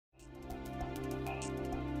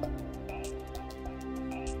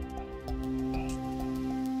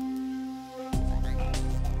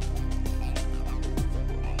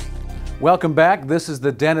Welcome back. This is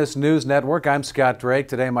the Dentist News Network. I'm Scott Drake.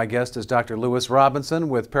 Today my guest is Dr. Lewis Robinson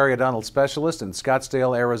with periodontal specialist in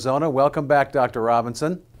Scottsdale, Arizona. Welcome back, Dr.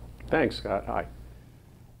 Robinson. Thanks, Scott. Hi.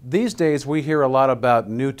 These days we hear a lot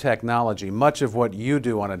about new technology. Much of what you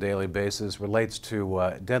do on a daily basis relates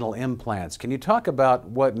to dental implants. Can you talk about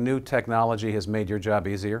what new technology has made your job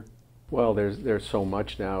easier? Well, there's so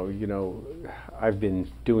much now. You know, I've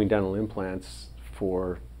been doing dental implants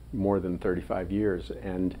for more than 35 years,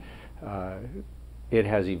 and it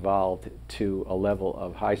has evolved to a level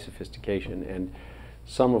of high sophistication, and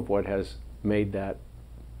some of what has made that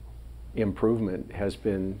improvement has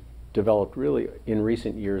been developed really in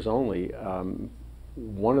recent years only.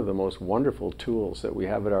 One of the most wonderful tools that we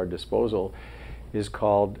have at our disposal is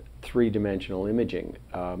called three-dimensional imaging.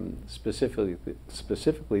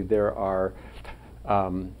 Specifically, there are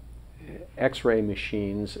X-ray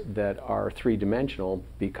machines that are three-dimensional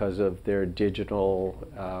because of their digital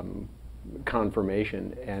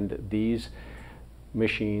conformation, and these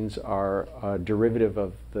machines are a derivative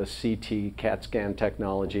of the CAD scan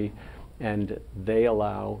technology, and they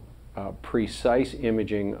allow precise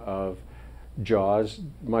imaging of jaws,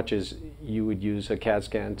 much as you would use a CAD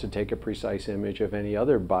scan to take a precise image of any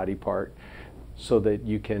other body part, so that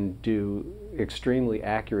you can do extremely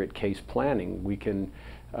accurate case planning. We can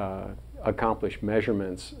accomplish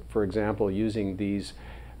measurements, for example, using these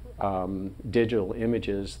digital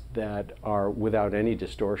images that are without any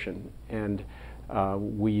distortion. And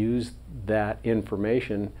we use that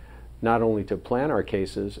information not only to plan our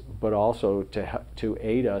cases, but also to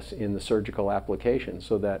aid us in the surgical application,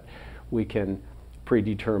 so that we can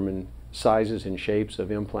predetermine sizes and shapes of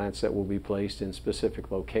implants that will be placed in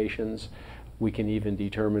specific locations. We can even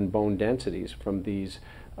determine bone densities from these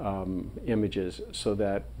images, so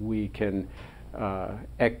that we can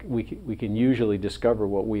usually discover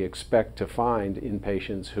what we expect to find in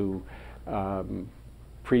patients who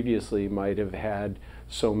previously might have had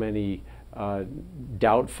so many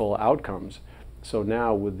doubtful outcomes. So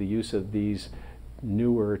now, with the use of these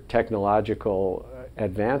newer technological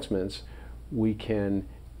advancements, we can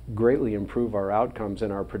greatly improve our outcomes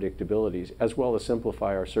and our predictabilities, as well as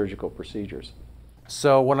simplify our surgical procedures.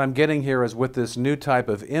 So what I'm getting here is, with this new type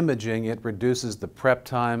of imaging, it reduces the prep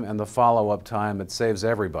time and the follow-up time. It saves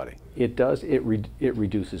everybody. It does. It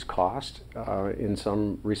reduces cost in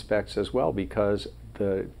some respects as well, because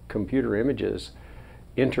the computer images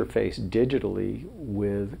interface digitally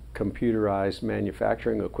with computerized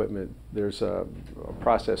manufacturing equipment. There's a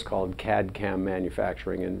process called CAD CAM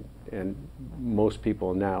manufacturing, and most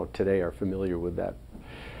people now today are familiar with that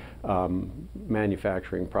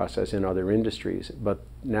manufacturing process in other industries. But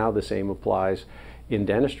now the same applies in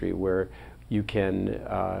dentistry, where you can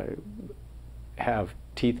have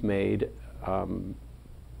teeth made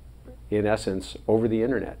in essence over the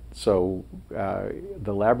internet. So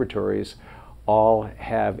the laboratories all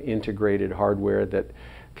have integrated hardware that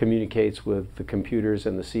communicates with the computers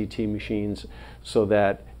and the CT machines, so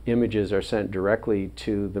that images are sent directly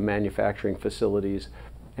to the manufacturing facilities,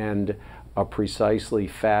 and a precisely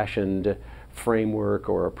fashioned framework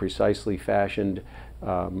or a precisely fashioned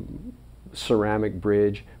ceramic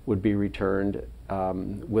bridge would be returned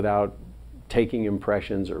without taking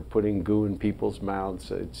impressions or putting goo in people's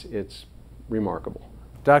mouths. It's remarkable.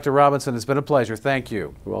 Dr. Robinson, it's been a pleasure. Thank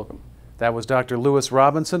you. You're welcome. That was Dr. Lewis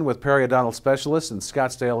Robinson with periodontal specialist in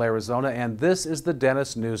Scottsdale, Arizona, and this is the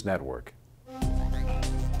Dentist News Network.